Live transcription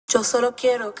Yo solo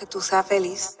quiero que tú seas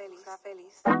feliz.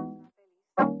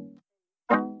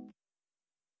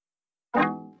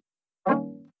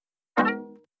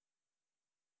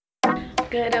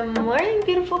 Good morning,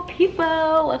 beautiful people.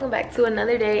 Welcome back to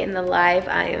another day in the life.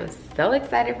 I am so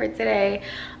excited for today.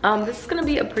 This is gonna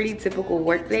be a pretty typical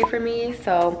work day for me,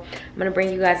 so I'm gonna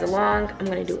bring you guys along. I'm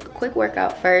gonna do a quick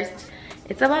workout first.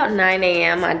 It's about 9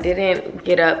 a.m. I didn't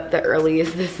get up the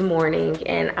earliest this morning,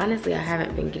 and honestly I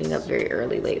haven't been getting up very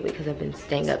early lately because I've been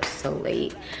staying up so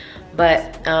late.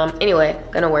 But anyway,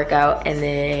 gonna work out and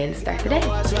then start the day.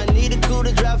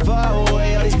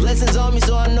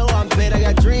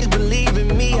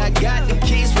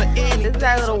 This is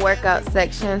our little workout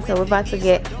section, so we're about to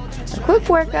get a quick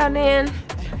workout in.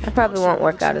 I probably won't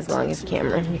work out as long as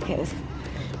Cameron because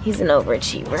he's an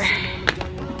overachiever.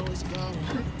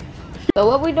 So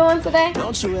what we doing today?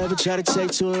 Don't you ever try to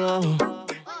take too long.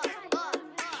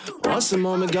 Once a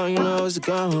moment gone, you know it's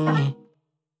gone.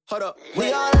 Hold up.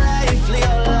 We all life,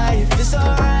 it's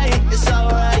alright,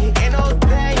 Ain't no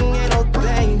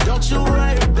thing, don't you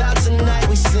worry about tonight,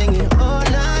 we singing, oh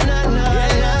nah, nah, nah,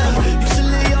 yeah. You should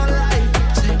live your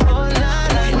life, say, oh nah,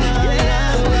 nah, nah,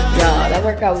 yeah. Y'all, that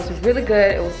workout was really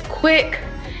good, it was quick,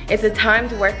 it's a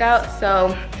timed workout,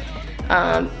 so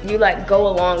you like go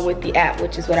along with the app,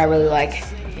 which is what I really like.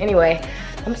 Anyway,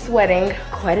 I'm sweating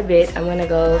quite a bit, I'm gonna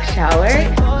go shower.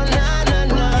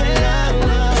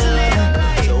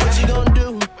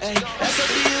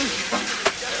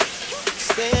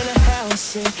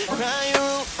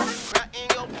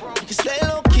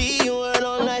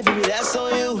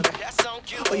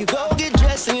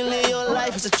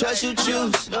 Choice you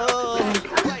choose. Oh,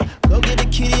 go get the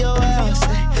key to your house.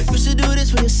 You should do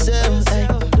this for yourself.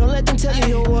 Don't let them tell you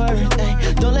your worth.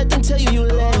 Don't let them tell you you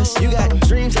less. You got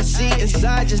dreams I see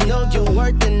inside. Just know your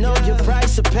worth and know your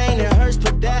price. The pain it hurts,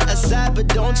 put that aside. But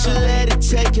don't you let it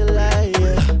take your life.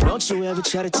 Yeah. Don't you ever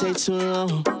try to take too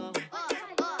long.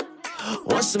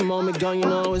 Once the moment gone, you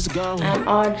know it's gone. I'm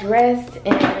all dressed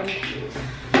and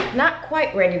not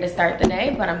quite ready to start the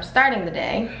day, but I'm starting the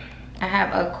day. I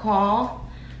have a call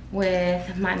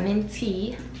with my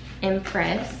mentee,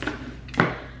 Impress,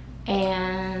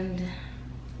 and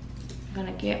I'm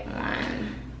gonna get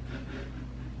on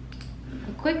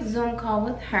a quick Zoom call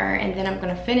with her, and then I'm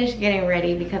gonna finish getting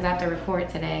ready because I have to record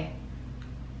today.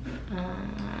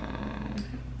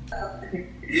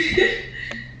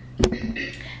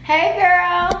 Hey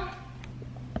girl! How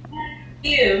are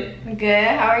you? Good,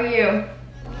 how are you?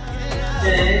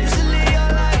 Good.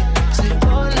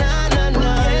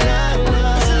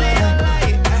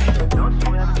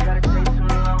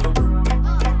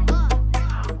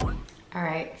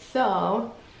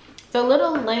 So it's a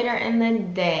little later in the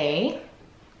day.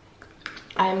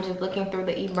 I'm just looking through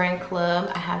the eBrand club.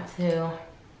 I have to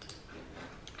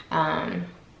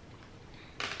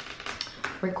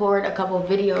record a couple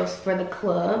videos for the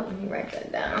club. Let me write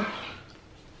that down.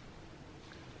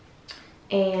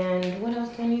 And what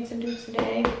else do I need to do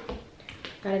today?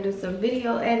 Gotta do some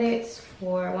video edits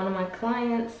for one of my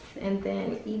clients, and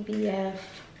then EBF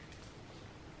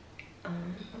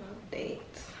updates.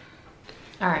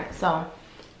 All right, so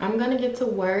I'm gonna get to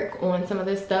work on some of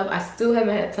this stuff. I still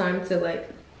haven't had time to like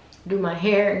do my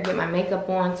hair and get my makeup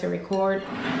on to record.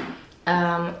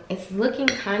 It's looking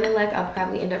kind of like I'll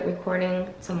probably end up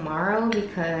recording tomorrow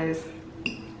because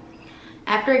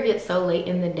after it gets so late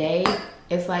in the day,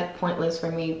 it's like pointless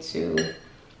for me to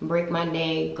break my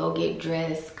day, go get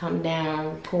dressed, come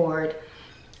down, record.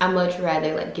 I'd much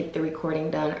rather like get the recording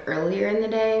done earlier in the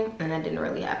day, and that didn't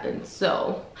really happen.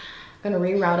 So I'm gonna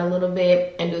reroute a little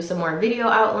bit and do some more video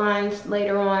outlines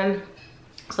later on,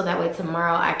 so that way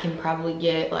tomorrow I can probably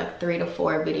get like 3 to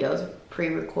 4 videos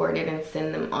pre-recorded and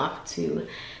send them off to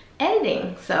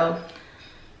editing. So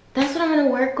that's what I'm gonna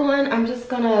work on. I'm just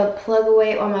gonna plug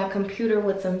away on my computer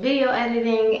with some video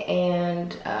editing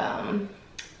and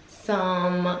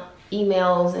some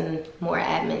emails and more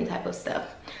admin type of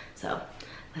stuff. So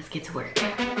let's get to work.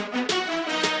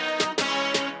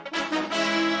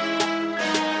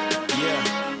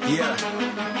 Yeah.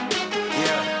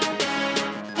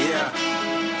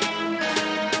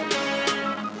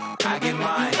 I get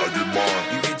mine.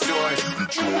 You get yours.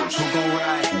 Who gon'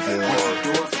 ride? What you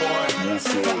do it for?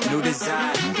 New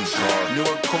design. New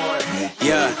accord.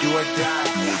 Yeah, do or die.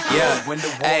 Yeah.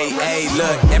 Hey,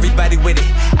 look, everybody with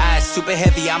it. Eyes super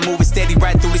heavy. I'm moving steady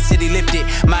right through the city. Lift it.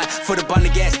 My foot up on the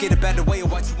gas. Get a better way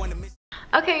of what you want to miss.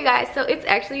 Okay, you guys, so it's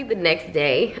actually the next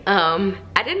day.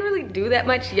 I didn't really do that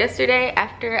much yesterday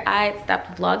after I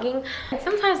stopped vlogging. And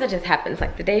sometimes that just happens,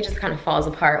 like the day just kind of falls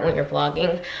apart when you're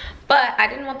vlogging. But I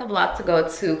didn't want the vlog to go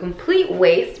to complete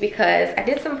waste because I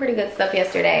did some pretty good stuff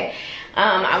yesterday.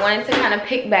 I wanted to kind of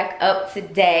pick back up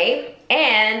today.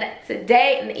 And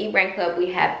today in the eBrand Club,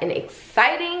 we have an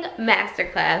exciting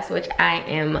masterclass, which I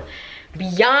am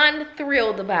beyond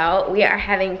thrilled about. We are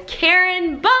having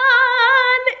Karin Bohn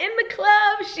in the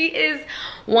club. She is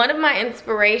one of my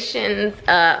inspirations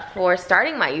for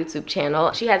starting my YouTube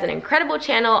channel. She has an incredible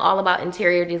channel all about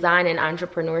interior design and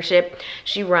entrepreneurship.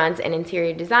 She runs an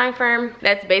interior design firm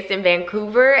that's based in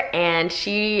Vancouver, and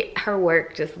her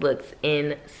work just looks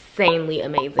insanely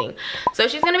amazing. So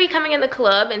she's gonna be coming in the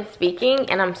club and speaking,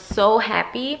 and I'm so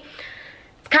happy.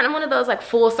 Kind of one of those like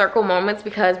full circle moments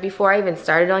because before I even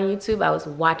started on YouTube, I was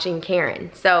watching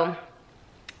Karin. So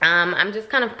I'm just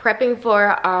kind of prepping for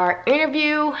our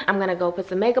interview. I'm gonna go put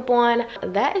some makeup on.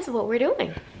 That is what we're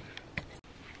doing.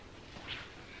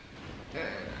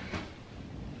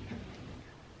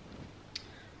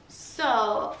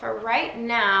 So for right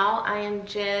now, I am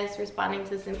just responding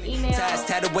to some emails.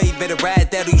 Tidal wave, better ride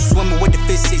that, or you swimming with the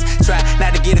fishes. Try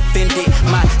not to get offended.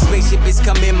 My spaceship is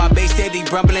coming, my base steady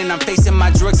rumbling. I'm facing my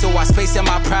drugs, so I space and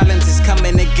my problems is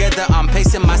coming together. I'm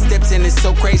pacing my steps, and it's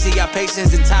so crazy. Our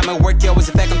patience and time and work, yo, is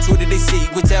a fact I'm true to this shit. You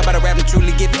could tell by the rap I'm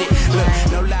truly gifted. Look,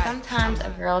 no lie. Sometimes a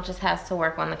girl just has to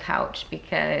work on the couch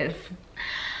because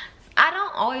I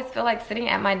don't always feel like sitting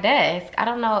at my desk. I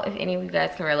don't know if any of you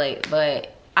guys can relate,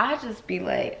 but I just be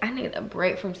like, I need a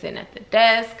break from sitting at the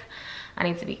desk. I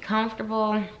need to be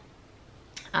comfortable.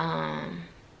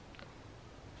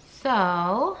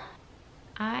 So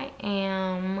I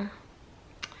am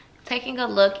taking a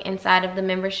look inside of the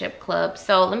membership club.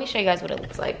 So let me show you guys what it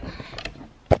looks like.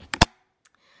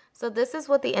 So this is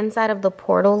what the inside of the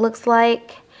portal looks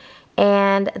like.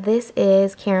 And this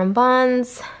is Karin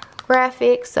Bohn's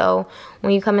graphic. So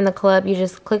when you come in the club, you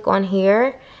just click on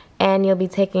here and you'll be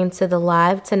taken to the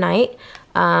live tonight.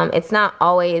 It's not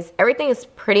always, everything is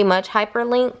pretty much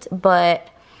hyperlinked, but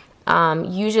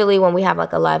usually when we have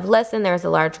like a live lesson, there's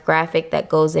a large graphic that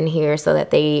goes in here so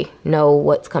that they know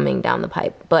what's coming down the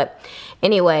pipe. But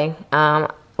anyway,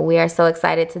 we are so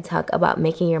excited to talk about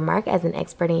making your mark as an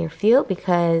expert in your field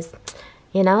because,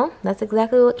 you know, that's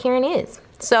exactly what Karin is.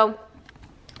 So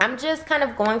I'm just kind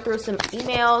of going through some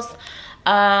emails,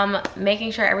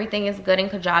 making sure everything is good in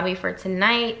Kajabi for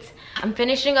tonight. I'm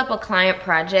finishing up a client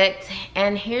project,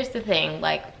 and here's the thing,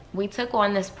 like, we took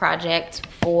on this project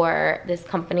for this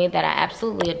company that I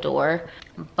absolutely adore,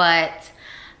 but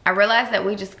I realized that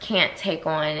we just can't take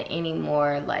on any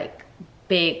more like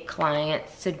big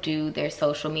clients to do their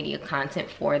social media content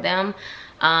for them.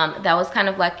 That was kind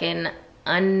of like an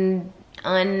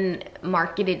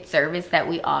unmarketed service that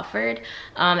we offered.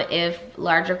 If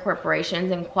larger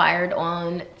corporations inquired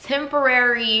on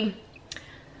temporary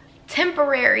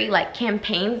like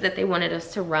campaigns that they wanted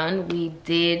us to run, we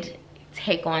did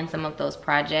take on some of those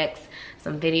projects,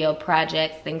 some video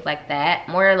projects, things like that,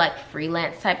 more like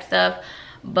freelance type stuff.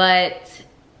 But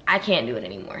I can't do it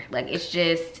anymore. Like, it's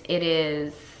just, it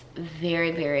is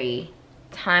very, very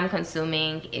time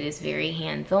consuming. It is very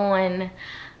hands-on.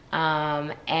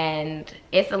 And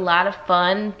it's a lot of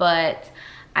fun, but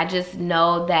I just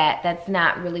know that that's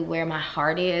not really where my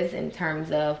heart is in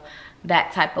terms of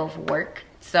that type of work.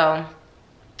 So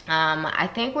I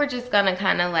think we're just gonna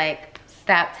kind of like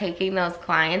stop taking those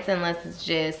clients unless it's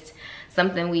just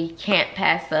something we can't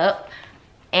pass up.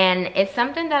 And it's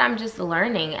something that I'm just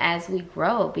learning as we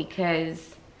grow,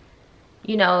 because,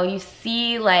 you know, you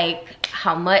see like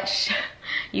how much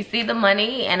you see the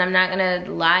money, and I'm not gonna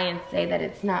lie and say that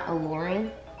it's not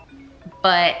alluring,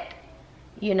 but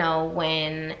you know,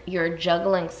 when you're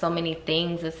juggling so many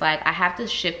things, it's like I have to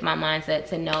shift my mindset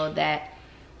to know that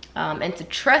and to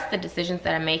trust the decisions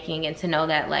that I'm making, and to know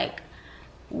that like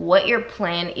what your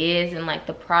plan is and like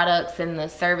the products and the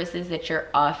services that you're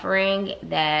offering,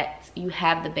 that you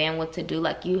have the bandwidth to do.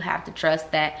 Like, you have to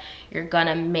trust that you're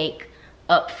gonna make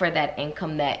up for that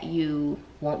income that you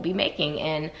won't be making.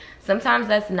 And sometimes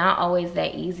that's not always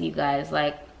that easy, you guys.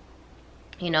 Like,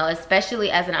 you know, especially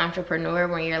as an entrepreneur,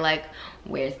 when you're like,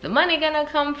 where's the money gonna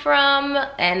come from?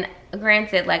 And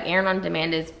granted, like, Erin on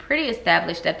Demand is pretty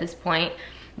established at this point,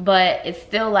 but it's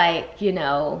still like, you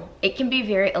know, it can be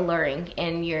very alluring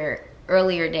in your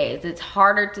earlier days. It's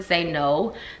harder to say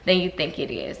no than you think it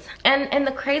is. And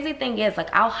the crazy thing is, like,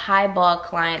 I'll highball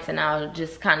clients and I'll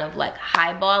just kind of like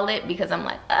highball it because I'm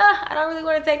like, I don't really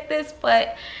want to take this,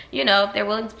 but you know, if they're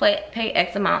willing to pay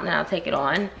X amount, then I'll take it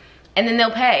on, and then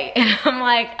they'll pay. And I'm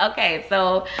like, okay,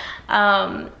 so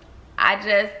I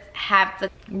just have to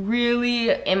really,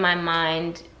 in my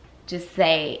mind, just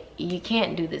say, you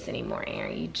can't do this anymore,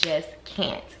 Erin. You just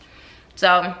can't.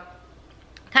 So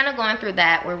kind of going through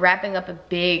that. We're wrapping up a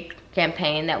big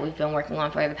campaign that we've been working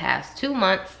on for the past 2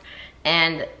 months.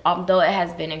 And although it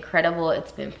has been incredible,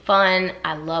 it's been fun,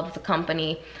 I love the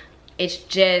company, it's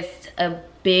just a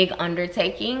big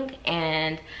undertaking.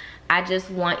 And I just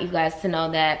want you guys to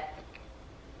know that,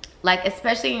 like,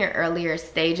 especially in your earlier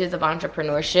stages of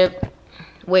entrepreneurship,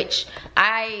 which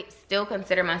I still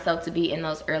consider myself to be in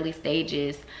those early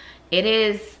stages, it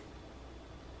is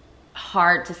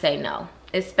hard to say no.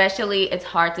 Especially, it's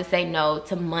hard to say no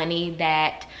to money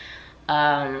that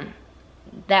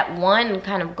that one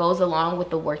kind of goes along with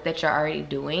the work that you're already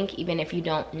doing, even if you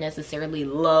don't necessarily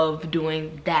love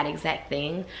doing that exact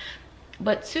thing.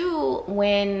 But two,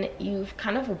 when you've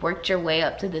kind of worked your way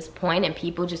up to this point and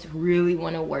people just really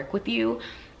want to work with you,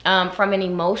 from an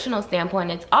emotional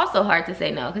standpoint, it's also hard to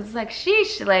say no, because it's like,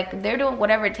 sheesh, like, they're doing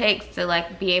whatever it takes to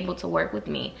like be able to work with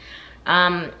me.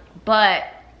 But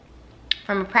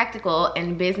from a practical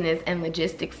and business and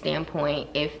logistics standpoint,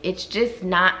 if it's just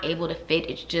not able to fit,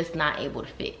 it's just not able to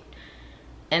fit.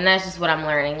 And that's just what I'm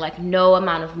learning. Like, no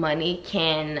amount of money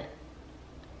can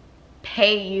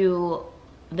pay you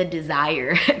the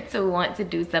desire to want to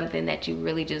do something that you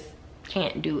really just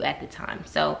can't do at the time.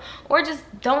 So, or just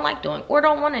don't like doing or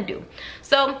don't want to do.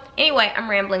 So anyway, I'm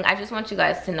rambling. I just want you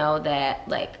guys to know that,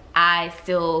 like, I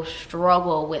still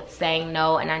struggle with saying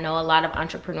no, and I know a lot of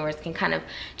entrepreneurs can kind of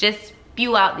just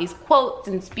spew out these quotes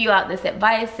and spew out this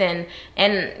advice, and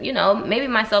you know, maybe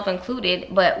myself included,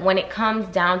 but when it comes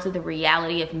down to the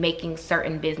reality of making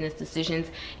certain business decisions,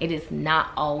 it is not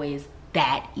always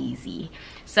that easy.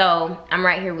 So I'm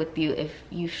right here with you if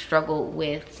you struggle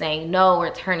with saying no or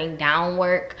turning down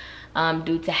work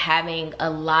due to having a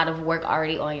lot of work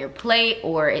already on your plate,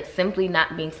 or it's simply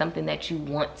not being something that you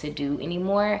want to do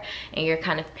anymore and you're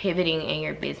kind of pivoting in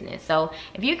your business. So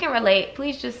if you can relate,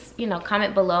 please just, you know,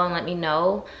 comment below and let me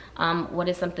know what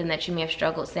is something that you may have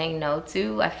struggled saying no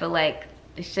to. I feel like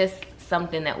it's just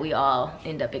something that we all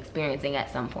end up experiencing at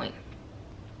some point.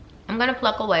 I'm gonna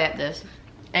pluck away at this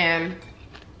and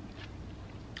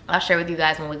I'll share with you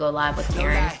guys when we go live with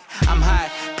Erin. I'm high,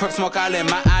 perp smoke all in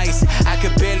my eyes. I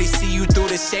could barely see you through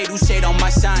the shade, who shade on my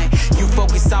shine. You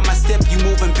focus on my step, you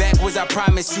moving backwards, I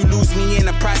promise. You lose me in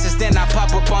the process, then I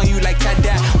pop up on you like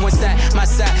tada. One side, my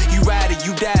side, you ride it,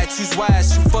 you die. Choose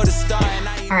wise, shoot for the star.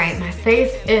 Alright, my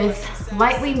face is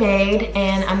lightly made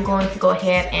and I'm going to go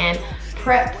ahead and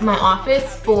prep my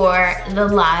office for the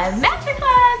live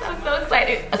masterclass. I'm so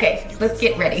excited. Okay, let's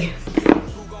get ready.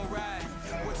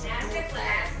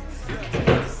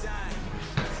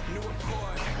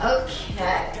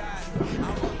 Okay.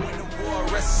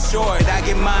 Rest assured, I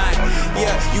get mine.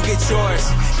 Yeah, you get yours.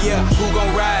 Yeah, who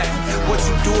gon' ride? What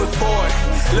you do it for?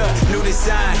 Look, new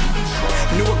design,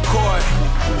 new accord.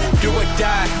 Do or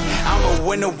die. I'ma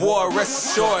win the war.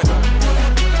 Rest assured.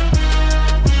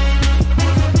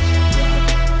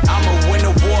 I'ma win the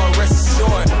war. Rest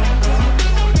assured.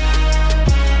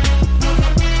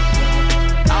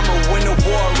 I'ma win the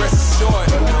war. Rest assured.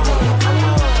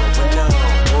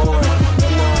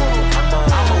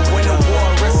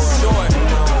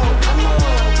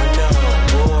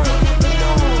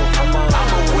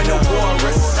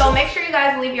 So make sure you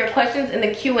guys leave your questions in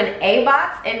the Q&A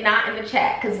box and not in the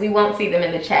chat, because we won't see them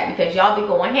in the chat because y'all be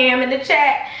going ham in the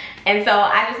chat. And so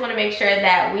I just want to make sure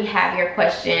that we have your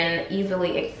question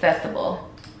easily accessible.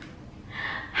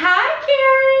 Hi,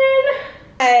 Karin.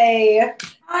 Hey.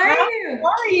 How are you?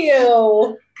 How are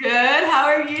you? Good. How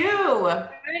are you? I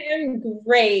am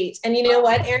great. And you know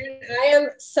what, Erin? I am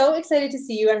so excited to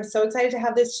see you. I'm so excited to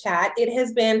have this chat. It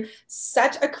has been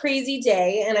such a crazy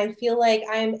day, and I feel like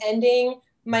I'm ending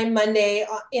my Monday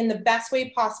in the best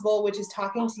way possible, which is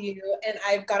talking to you, and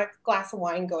I've got a glass of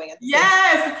wine going at the same time.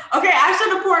 Yes. Okay, I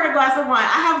should have poured a glass of wine.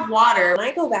 I have water. When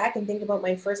I go back and think about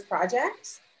my first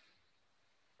project,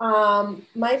 was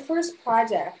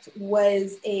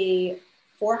a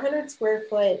 400 square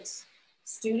foot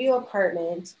studio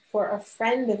apartment for a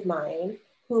friend of mine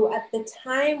who at the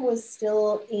time was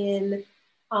still in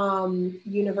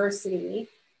university.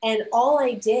 And all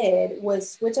I did was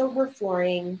switch out her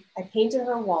flooring. I painted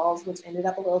her walls, which ended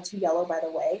up a little too yellow, by the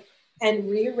way, and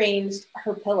rearranged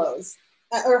her pillows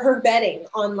or her bedding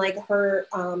on like her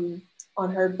on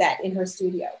her bed in her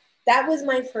studio. That was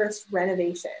my first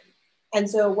renovation. And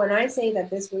so when I say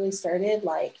that this really started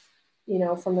like, you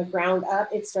know, from the ground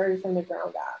up, it started from the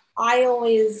ground up. I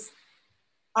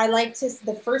like to,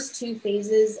 the first two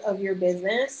phases of your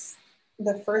business,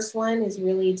 the first one is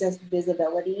really just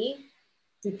visibility.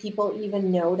 Do people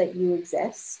even know that you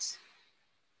exist?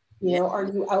 You know, are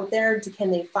you out there?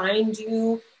 Can they find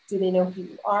you? Do they know who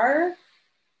you are?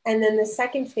 And then the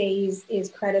second phase is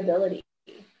credibility.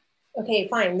 okay,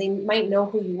 fine, they might know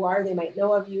who you are, they might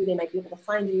know of you, they might be able to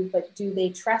find you, but do they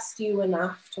trust you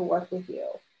enough to work with you?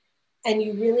 And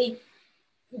you really,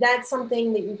 that's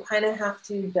something that you kind of have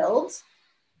to build.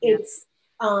 Yeah. It's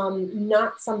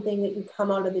not something that you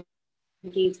come out of the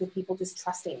gates with people just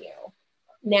trusting you.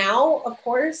 Now, of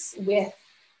course, with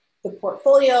the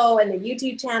portfolio and the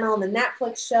YouTube channel and the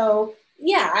Netflix show,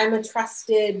 yeah, I'm a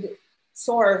trusted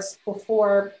source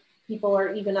before people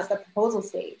are even at the proposal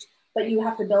stage, but you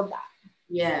have to build that.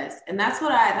 Yes. And that's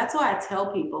why I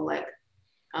tell people, like,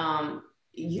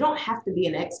 you don't have to be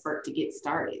an expert to get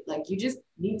started. Like, you just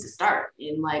need to start,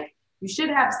 and like, you should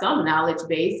have some knowledge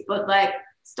base, but like,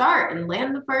 start and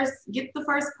get the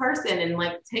first person and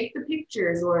like take the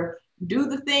pictures or do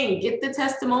the thing, get the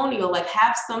testimonial, like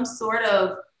have some sort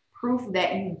of proof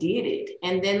that you did it,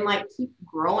 and then like keep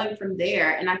growing from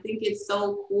there. And I think it's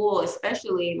so cool,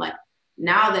 especially like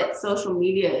now that social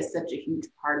media is such a huge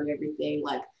part of everything,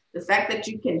 like the fact that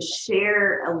you can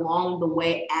share along the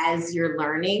way as you're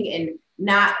learning, and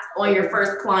not on your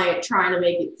first client trying to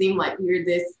make it seem like you're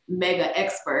this mega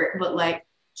expert, but like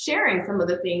sharing some of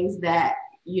the things that,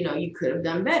 you know, you could have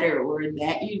done better, or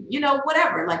that you know,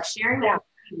 whatever, like sharing that.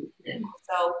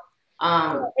 So,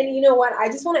 and you know what? I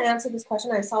just want to answer this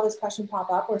question. I saw this question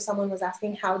pop up where someone was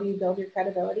asking, how do you build your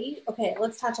credibility? Okay,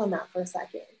 let's touch on that for a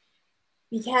second.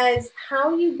 Because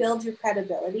how you build your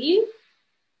credibility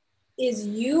is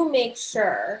you make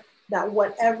sure that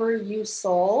whatever you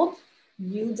sold,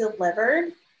 you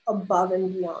delivered above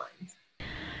and beyond.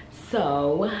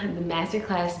 So the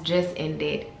masterclass just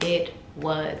ended. It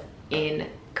was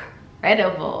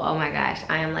incredible. Oh my gosh,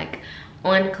 I am like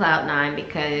on cloud 9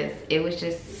 because it was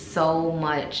just so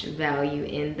much value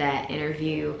in that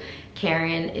interview.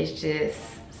 Karin is just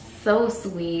so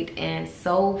sweet and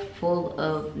so full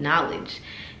of knowledge.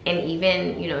 And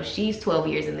even, you know, she's 12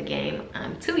 years in the game,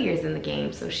 I'm 2 years in the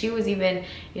game. So she was even,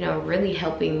 you know, really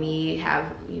helping me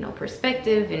have, you know,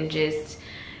 perspective, and just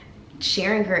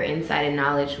sharing her insight and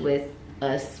knowledge with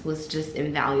us was just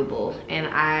invaluable. And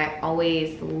I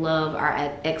always love our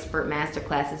expert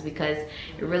masterclasses because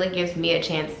it really gives me a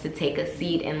chance to take a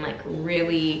seat and like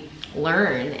really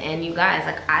learn. And you guys,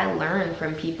 like, I learn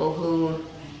from people who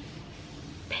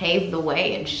pave the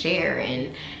way and share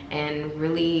and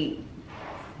really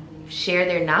share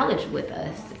their knowledge with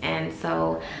us. And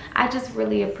so I just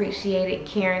really appreciated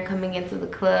Karin coming into the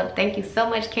club. Thank you so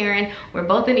much, Karin. We're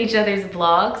both in each other's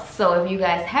vlogs, so if you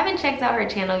guys haven't checked out her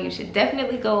channel, you should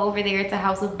definitely go over there to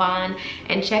House of Bohn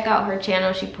and check out her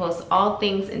channel. She posts all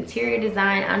things interior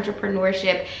design,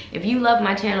 entrepreneurship. If you love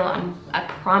my channel, I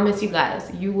promise you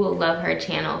guys, you will love her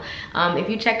channel. If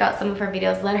you check out some of her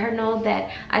videos, let her know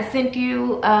that I sent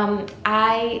you.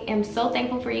 I am so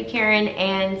thankful for you, Karin.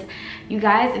 And you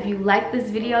guys, if you like this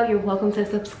video, you're welcome to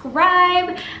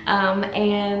subscribe.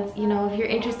 And you know, if you're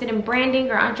interested in branding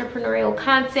or entrepreneurial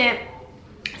content,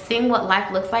 seeing what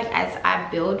life looks like as I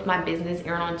build my business,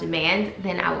 Erin on Demand,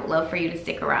 then I would love for you to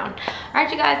stick around. All right,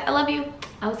 you guys, I love you.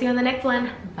 I will see you on the next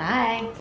one. Bye.